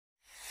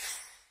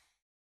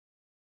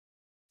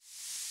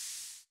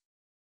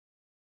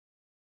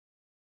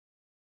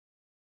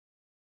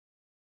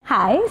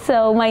Hi,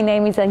 so my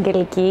name is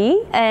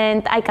Angeliki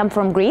and I come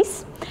from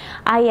Greece.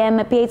 I am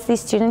a PhD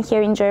student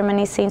here in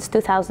Germany since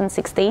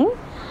 2016.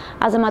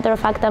 As a matter of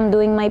fact, I'm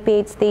doing my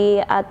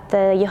PhD at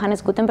the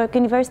Johannes Gutenberg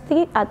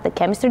University at the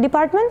chemistry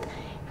department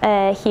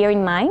here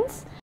in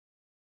Mainz.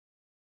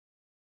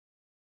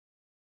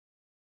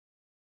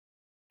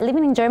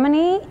 Living in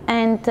Germany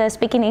and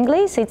speaking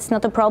English, it's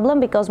not a problem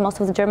because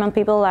most of the German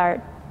people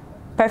are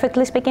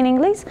perfectly speaking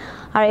English,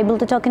 are able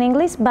to talk in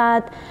English,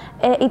 but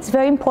it's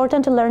very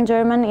important to learn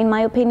German, in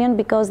my opinion,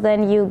 because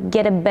then you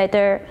get a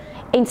better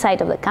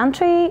insight of the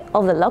country,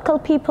 of the local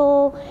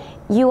people.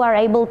 You are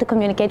able to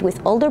communicate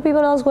with older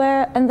people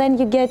elsewhere, and then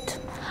you get,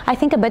 I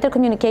think, a better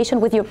communication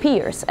with your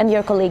peers and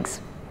your colleagues,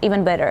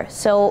 even better.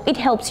 So it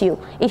helps you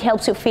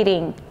fit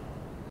in.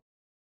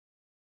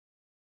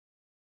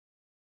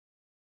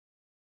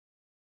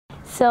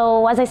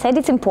 So, as I said,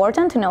 it's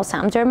important to know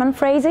some German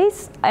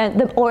phrases,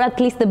 or at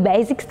least the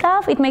basic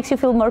stuff. It makes you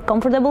feel more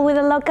comfortable with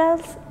the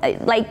locals,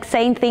 like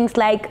saying things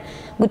like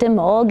Guten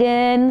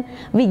Morgen,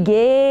 Wie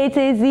geht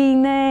es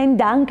Ihnen,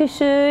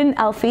 Dankeschön,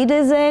 Auf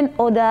Wiedersehen,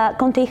 oder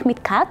Konnte ich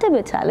mit Karte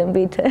bezahlen,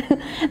 bitte?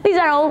 These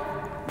are all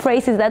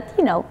phrases that,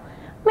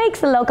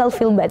 makes the local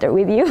feel better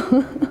with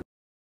you.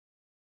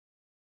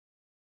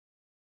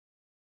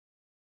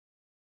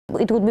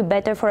 It would be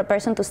better for a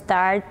person to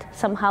start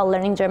somehow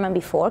learning German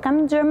before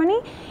coming to Germany.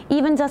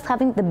 Even just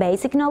having the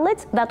basic knowledge,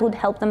 that would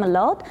help them a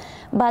lot.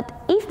 But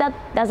if that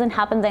doesn't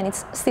happen, then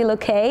it's still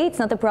okay. It's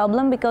not a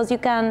problem because you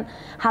can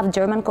have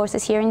German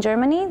courses here in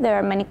Germany. There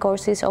are many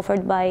courses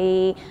offered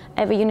by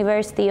every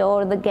university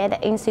or the Goethe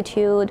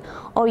Institute,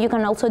 or you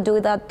can also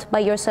do that by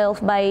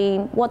yourself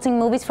by watching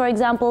movies, for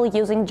example,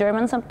 using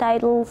German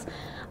subtitles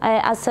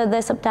as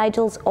the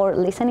subtitles, or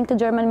listening to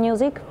German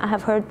music. I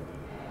have heard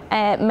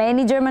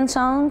many German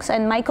songs,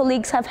 and my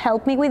colleagues have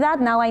helped me with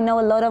that. Now I know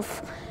a lot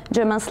of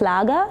German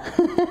Schlager.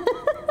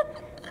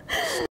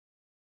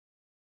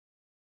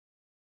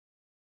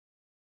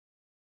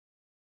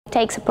 It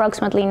takes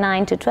approximately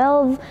 9 to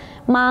 12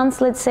 months,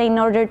 let's say, in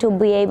order to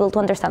be able to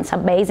understand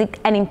some basic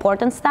and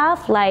important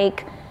stuff,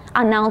 like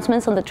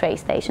announcements on the train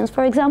stations,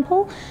 for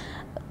example,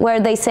 where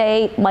they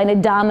say, Meine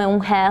Damen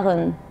und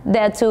Herren,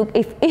 der Zug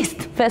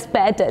ist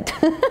verspätet.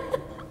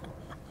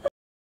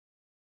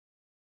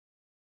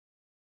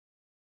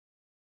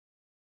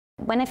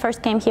 When I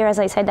first came here, as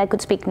I said, I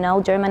could speak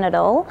no German at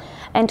all.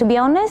 And to be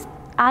honest,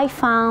 I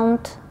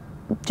found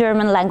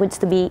German language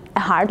to be a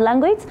hard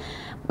language,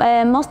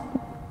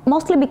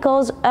 mostly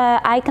because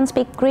I can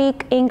speak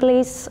Greek,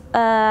 English,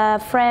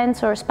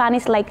 French or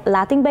Spanish, like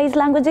Latin-based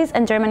languages,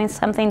 and German is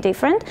something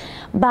different.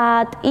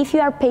 But if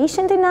you are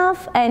patient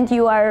enough and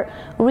you are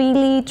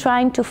really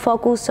trying to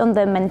focus on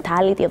the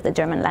mentality of the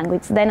German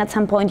language, then at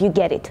some point you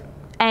get it.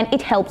 And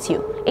it helps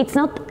you. It's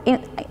not,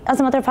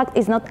 as a matter of fact,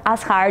 it's not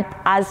as hard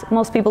as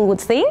most people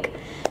would think.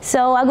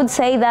 So I would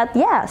say that,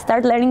 yeah,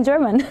 start learning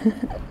German.